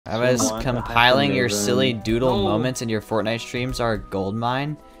I was compiling your silly doodle moments in your Fortnite streams are a gold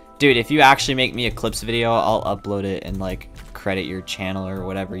mine. Dude, if you actually make me a clips video, I'll upload it and like credit your channel or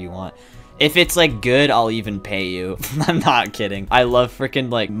whatever you want. If it's like good, I'll even pay you. I'm not kidding. I love freaking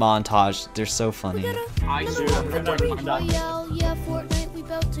like montage. They're so funny. I do. Yeah, Fortnite, we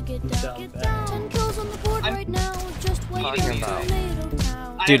about to get down. 10 kills on the board right now. Just wait for Tornado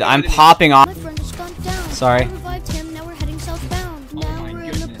Town. Dude, I'm popping off. My friend just gone down. Sorry. I revived him, now we're heading southbound. Now we're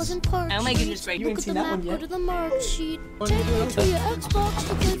in the Pleasant Park. Oh my goodness, Look at the map, go to the mark sheet. Take me to your Xbox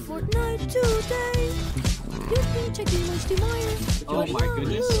to play Fortnite today. You can check your Misty Meyer. Oh my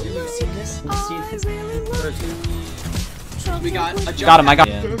goodness. You seen this? I really love you. We got a Got him, I got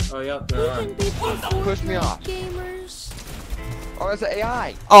Oh, yeah, there are. Push me off. Gamers. Oh, it's an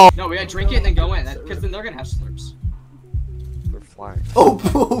AI. Oh. No, we gotta drink it and then go in. Because then they're gonna have slurps. They're flying. Oh.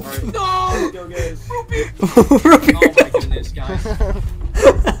 No! Go, guys. Oh my goodness, guys.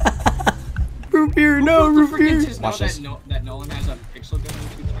 Root beer, no, root beer. Watch this. That Nolan has a pixel gun on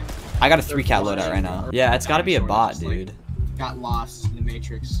YouTube channel. I got a 3-cat loadout right now. Yeah, it's gotta be a bot, dude. Got lost in the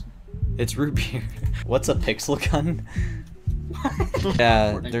Matrix. It's root beer. What's a pixel gun?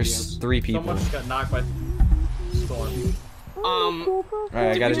 Yeah, there's 3 people. Someone just got knocked by storm.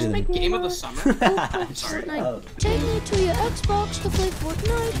 Alright, I gotta do make the game of the summer. I'm sorry. Take me to your Xbox to play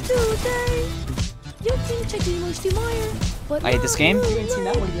Fortnite today. You can check your Misty Meyer. But I hate this game. You haven't seen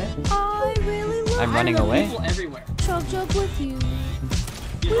that one yet. I really love I'm running away. People everywhere. Chugged up with you.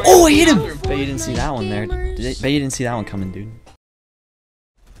 Oh, I hit him! Bet you didn't see that one there. Bet you didn't see that one coming, dude.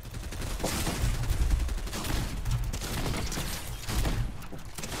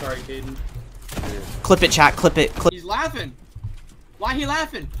 Sorry, Caden. Clip it, chat. Clip it. Clip. He's laughing. Why he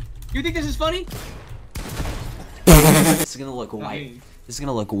laughing? You think this is funny? This is gonna look white. This is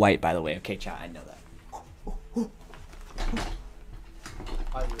gonna look white, by the way. Okay, chat. I know that.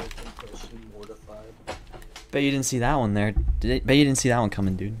 I really think I should be mortified. Bet you didn't see that one there. Bet you didn't see that one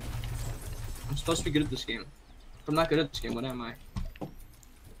coming, dude. I'm supposed to be good at this game. If I'm not good at this game, what am I?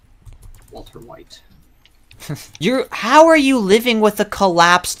 Walter White. How are you living with a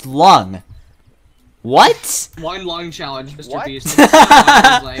collapsed lung? What? One lung challenge, Mr. What? Beast.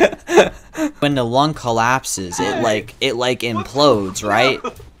 Like, When the lung collapses, it like implodes, right?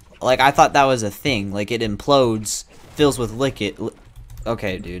 Like I thought that was a thing. Like it implodes, fills with liquid.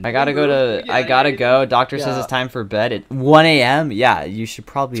 Okay, dude. I gotta go. Doctor says it's time for bed at 1 a.m. Yeah, you should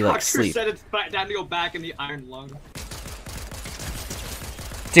probably like sleep. Doctor said it's time to go back in the iron lung.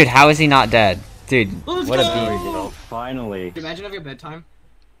 Dude, how is he not dead? Dude, Let's what a go! beast. Finally. Imagine having a bedtime.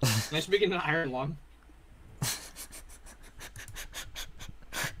 Imagine being in an iron lung.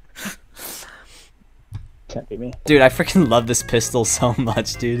 Can't beat me. Dude, I freaking love this pistol so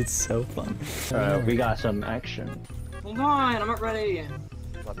much, dude. It's so fun. We got some action. Hold on, I'm not ready.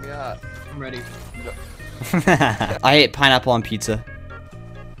 Let me out. I'm ready. I ate pineapple on pizza.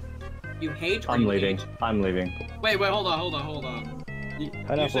 You hate or I'm you leaving. hate? I'm leaving. Wait, hold on. You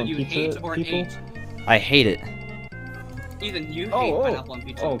Pineapple said on you pizza, hate or people? hate? I hate it. Ethan, you hate Oh, pineapple on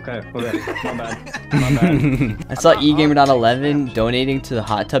pizza. Oh, okay. My bad. My bad. I saw eGamer.11 donating to the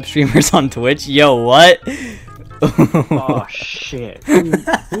hot tub streamers on Twitch. Yo, what? Oh shit.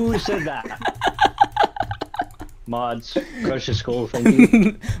 Who said that? Mods, crush the skull, thank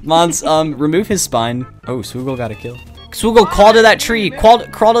you. Mods, remove his spine. Oh, Swoogle got a kill. Swoogle, crawl to that tree. Crawl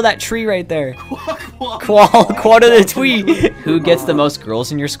to that tree right there. Crawl to the tree. Who gets the most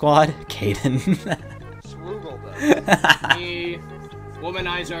girls in your squad? Caden. Swoogle Me,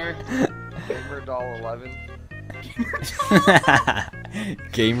 womanizer. Gamer doll 11.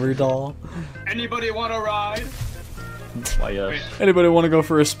 Gamer doll. Anybody want to ride? Why yes. Anybody want to go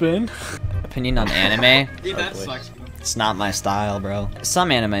for a spin? Opinion on anime? Dude, that sucks. It's not my style, bro. Some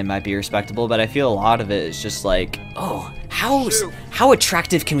anime might be respectable, but I feel a lot of it is just like, oh, how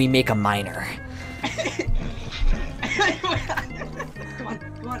attractive can we make a minor? Come on.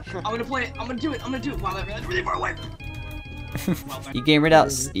 I'm gonna play it. I'm gonna do it. Wow, that's really far away.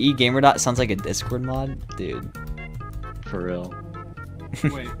 eGamer.dot sounds like a Discord mod, dude. For real.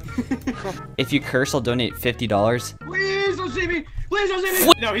 Wait. If you curse, I'll donate $50. Please don't see me. Please don't see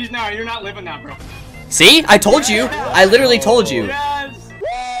me. No, he's not. You're not living that, bro. See? I told you. I literally told you. Yes.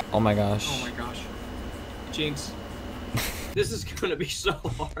 Oh my gosh. Oh my gosh. Jinx. This is gonna be so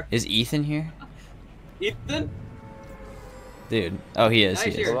hard. Is Ethan here? Ethan? Dude. Oh, he is. Nice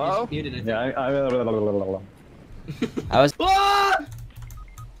He is. here. Hello? He's muted, I think. Yeah, I was. Ah! I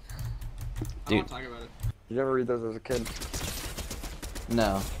Dude. don't want to talk about it. You never read those as a kid?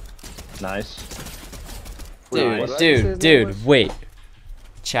 No. Nice. Wait, what did I say his name was? Wait.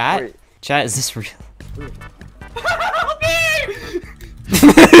 Chat? Wait. Chat, is this real? Help me!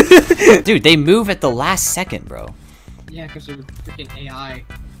 Dude, they move at the last second, bro. Yeah, because they're freaking AI.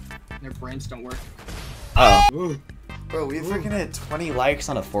 Their brains don't work. Oh. Bro, we freaking hit 20 likes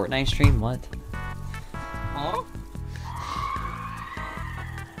on a Fortnite stream? What? Huh?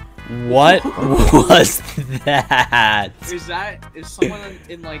 What was that? Is someone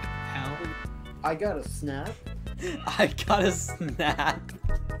in like hell? I got a snap. I got a snap.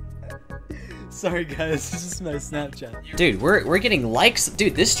 Sorry guys, this is my Snapchat. Dude, we're getting likes.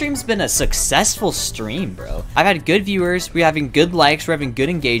 Dude, this stream's been a successful stream, bro. I've had good viewers, we're having good likes, we're having good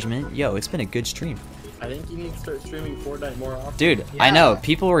engagement. Yo, it's been a good stream. I think you need to start streaming Fortnite more often. Dude, yeah. I know.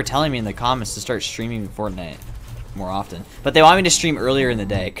 People were telling me in the comments to start streaming Fortnite more often. But they want me to stream earlier in the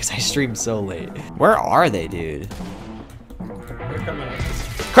day because I stream so late. Where are they, dude? They're coming up.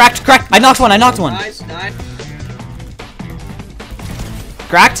 Cracked, cracked! I knocked one, Nice, nice.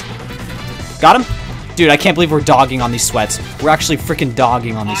 Cracked? Got him? Dude, I can't believe we're dogging on these sweats. We're actually freaking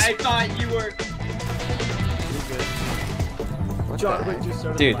dogging on these. I thought you were. John, wait, just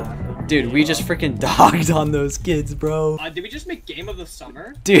started Dude. laughing. Dude, we just freaking dogged on those kids, bro. Did we just make game of the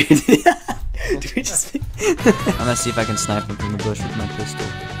summer? Dude, did we just I'm gonna see if I can snipe him from the bush with my pistol.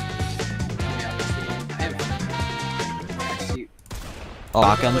 Oh,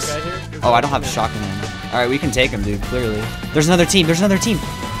 shotguns. Oh, I don't have shotgun ammo. Alright, we can take him, dude, clearly. There's another team, there's another team.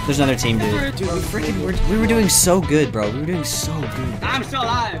 There's another team, dude. Dude, we were doing so good, bro. We were doing so good. I'm still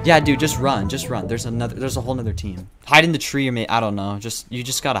alive. Yeah, dude, just run, just run. There's a whole nother team. Hide in the tree or I don't know. You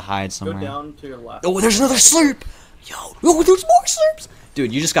just gotta hide somewhere. Go down to your left. Oh, there's another slurp! Yo, oh, there's more slurps!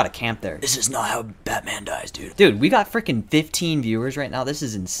 Dude, you just gotta camp there. This is not how Batman dies, dude. Dude, we got freaking 15 viewers right now. This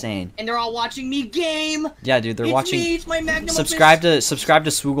is insane. And they're all watching me game. Yeah, dude, they're watching. Me, it's my magnum subscribe to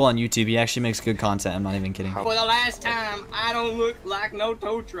Swoogle on YouTube. He actually makes good content. I'm not even kidding. For the last time, I don't look like no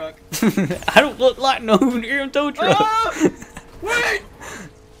tow truck. I don't look like no damn tow truck. Oh! Wait!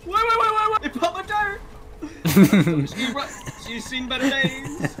 They put my tire. She's seen better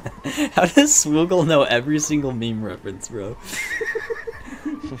days. How does Swoogle know every single meme reference, bro?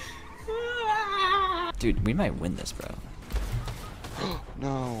 Dude, we might win this, bro.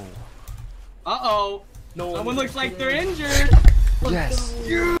 No. Uh-oh. No Someone looks like they're injured. Yes.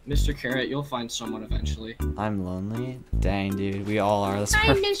 Mr. Carrot, you'll find someone eventually. I'm lonely? Dang, dude, we all are. That's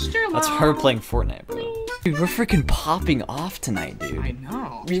Hi, Mr. That's her playing Fortnite, bro. Dude, we're freaking popping off tonight, dude. I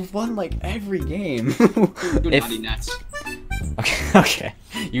know. We've won, like, every game. Good naughty nuts. Okay,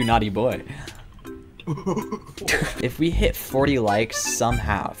 you naughty boy. If we hit 40 likes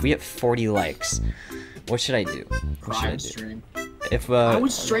somehow, if we hit 40 likes, what should I do? What should I do? Stream. If I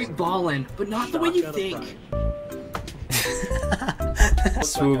would straight ballin', but not the way you think.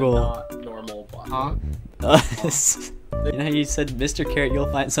 Swoogle. Normal. Huh? You know how you said, Mr. Carrot,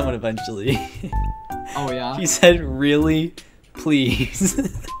 you'll find someone eventually. Oh yeah. He said, really,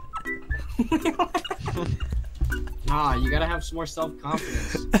 please. Nah, you gotta have some more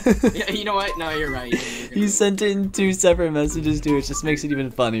self-confidence. Yeah, you know what? No, you're right. He sent it in 2 separate messages too, it just makes it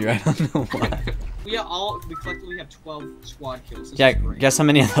even funnier, I don't know why. We collectively have 12 squad kills. This Yeah, is great. guess how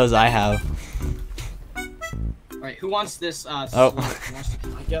many of those I have. Alright, who wants this, Oh. who wants to...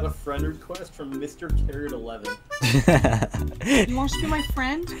 I got a friend request from Mr. Carrot 11. You want to be my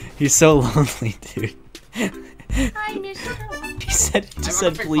friend? He's so lonely, dude. Hi, Mr. He just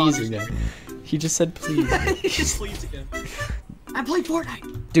said please again. He just said please. He just leaves again. I play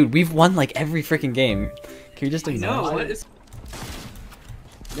Fortnite. Dude, we've won like every freaking game. Can we just No, acknowledge what it? is...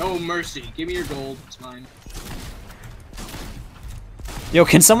 No mercy. Give me your gold. It's mine. Yo,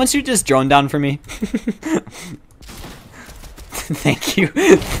 can someone shoot this drone down for me? Thank you.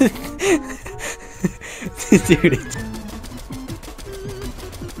 Dude,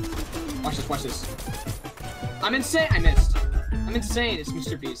 Watch this. I'm insane. I missed. I'm insane. It's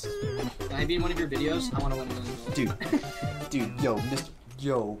Mr. Beast. Can I be in one of your videos? I want to win $1 million. Dude,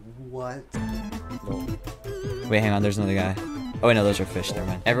 yo, what? Wait, hang on, there's another guy. Oh wait, no, those are fish, never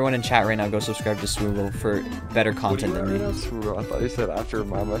mind. Everyone in chat right now, go subscribe to Swoogle for better content than me. I thought you said I have to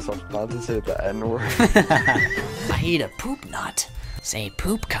remind myself not to say the N-word. I eat a poop nut. Say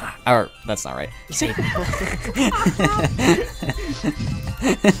poop cock. Or, that's not right. Say Come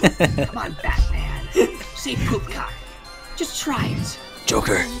on, Batman. Say poop cock. Just try it.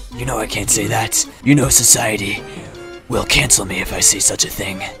 Joker, you know I can't say that. You know society will cancel me if I say such a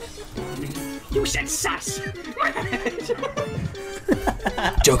thing. You said sus.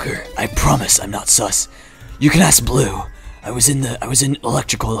 Joker, I promise I'm not sus. You can ask Blue. I was in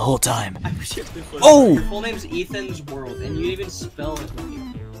electrical the whole time. Oh! Your full name's Ethan's World, and you even spell it with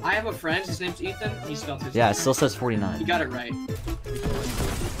you. I have a friend, his name's Ethan, he spelled his Yeah, name. it still says You 49. got it right.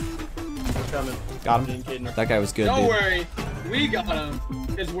 Coming. Got him. That guy was good, Don't dude. worry. We got him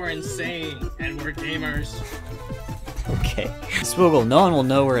because we're insane and we're gamers. Okay. Swoogle, no one will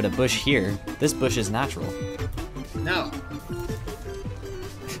know we're at a bush here. This bush is natural. No.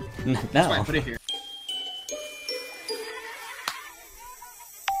 That's why I No. put it here.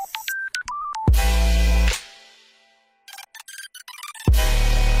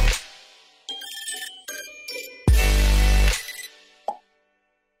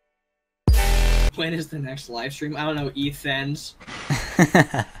 When is the next live stream? I don't know, Ethans.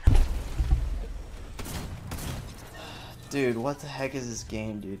 Dude, what the heck is this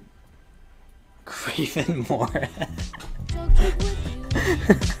game, dude? Craven Moore.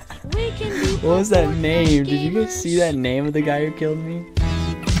 What was that name? Did you guys see that name of the guy who killed me?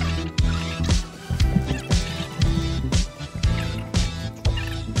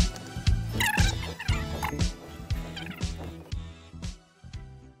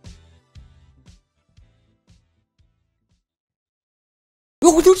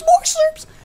 Oh, there's more slurps!